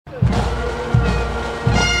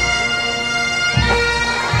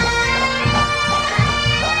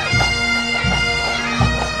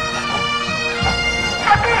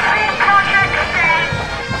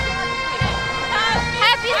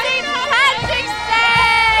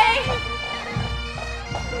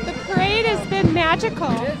magical,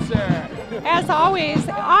 as always.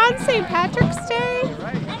 On St. Patrick's Day,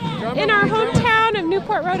 in our hometown of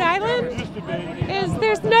Newport, Rhode Island,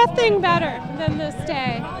 there's nothing better than this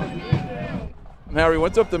day. I'm Harry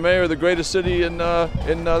Winthrop, the mayor of the greatest city in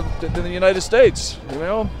the United States, you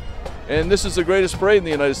know? And this is the greatest parade in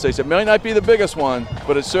the United States. It might not be the biggest one,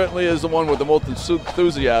 but it certainly is the one with the most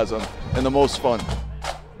enthusiasm and the most fun.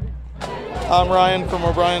 I'm Ryan from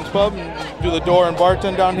O'Brien's Pub. Do the door and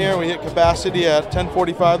bartend down here. We hit capacity at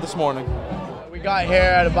 10:45 this morning. We got here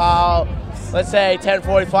at about, let's say,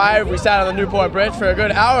 10:45. We sat on the Newport Bridge for a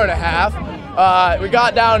good hour and a half. We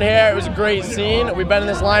got down here. It was a great scene. We've been in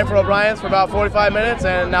this line for O'Brien's for about 45 minutes,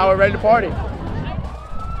 and now we're ready to party.